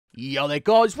Yo there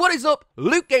guys, what is up?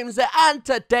 Loot Games there, and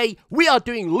today we are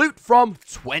doing loot from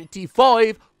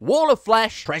 25 Wall of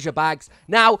Flesh treasure bags.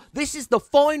 Now, this is the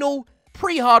final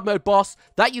pre-hard mode boss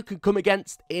that you can come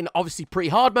against in, obviously,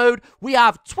 pre-hard mode. We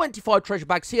have 25 treasure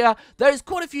bags here. There's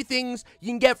quite a few things you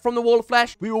can get from the Wall of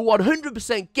Flesh. We will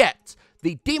 100% get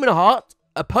the Demon Heart,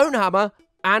 a Pwn Hammer,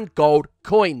 and gold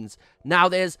coins. Now,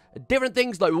 there's different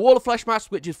things like the Wall of Flesh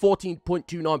mask, which is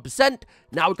 14.29%.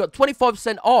 Now, we've got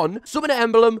 25% on Summoner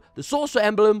Emblem, the Sorcerer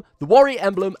Emblem, the Warrior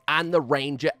Emblem, and the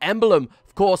Ranger Emblem.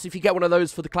 Of course, if you get one of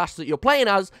those for the class that you're playing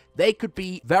as, they could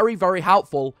be very, very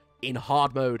helpful in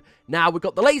hard mode. Now, we've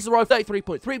got the laser rifle,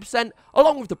 33.3%,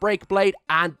 along with the breaker blade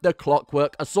and the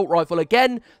clockwork assault rifle.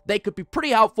 Again, they could be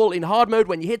pretty helpful in hard mode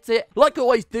when you hit it. Like I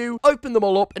always do, open them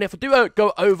all up, and if I do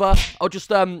go over, I'll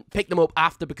just pick them up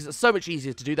after, because it's so much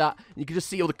easier to do that. You can just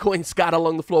see all the coins scattered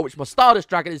along the floor, which my Stardust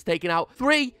Dragon is taking out.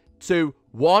 3, 2,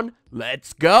 1,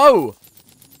 let's go!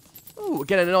 Oh, we're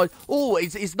getting a nice... Oh,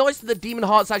 it's nice that the Demon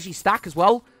Hearts actually stack as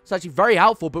well. It's actually very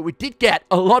helpful, but we did get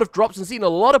a lot of drops and seen a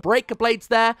lot of breaker blades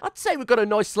there. I'd say we've got a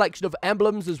nice selection of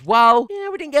emblems as well. Yeah,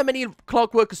 we didn't get many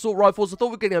clockwork assault rifles. I thought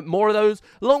we were going to get more of those,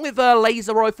 along with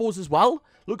laser rifles as well.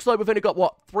 Looks like we've only got,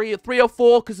 what, three or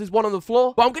four, because there's one on the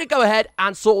floor. But I'm going to go ahead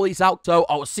and sort all these out, so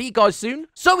I will see you guys soon.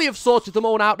 So we have sorted them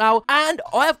all out now, and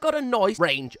I have got a nice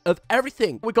range of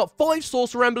everything. We've got 5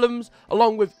 Sorcerer Emblems,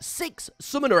 along with 6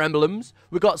 Summoner Emblems.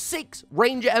 We've got 6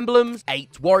 Ranger Emblems,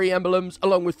 8 Warrior Emblems,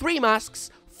 along with 3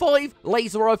 masks, 5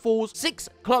 laser rifles, 6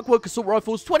 clockwork assault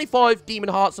rifles, 25 demon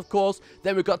hearts, of course.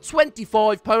 Then we've got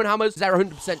 25 Pwn Hammers. They're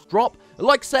 100% drop. And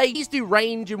like I say, these do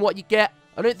range in what you get.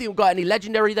 I don't think we've got any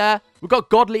legendary there. We've got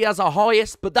Godly as our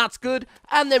highest, but that's good.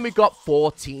 And then we've got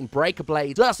 14 Breaker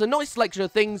Blades. So that's a nice selection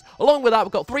of things. Along with that,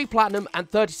 we've got 3 Platinum and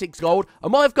 36 Gold. I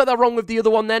might have got that wrong with the other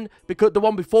one then, because the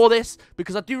one before this,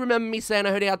 because I do remember me saying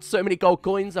I only had so many gold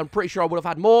coins. I'm pretty sure I would have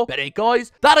had more. But hey,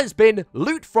 guys, that has been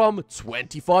Loot from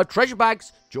 25 Treasure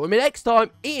Bags. Join me next time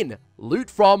in Loot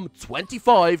from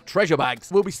 25 Treasure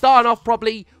Bags. We'll be starting off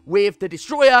probably with the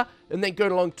Destroyer, and then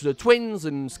going along to the Twins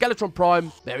and Skeltron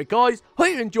Prime. There it guys. Hope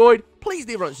you enjoyed. Please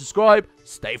leave a like and subscribe.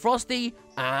 Stay frosty,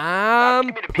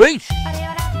 and peace.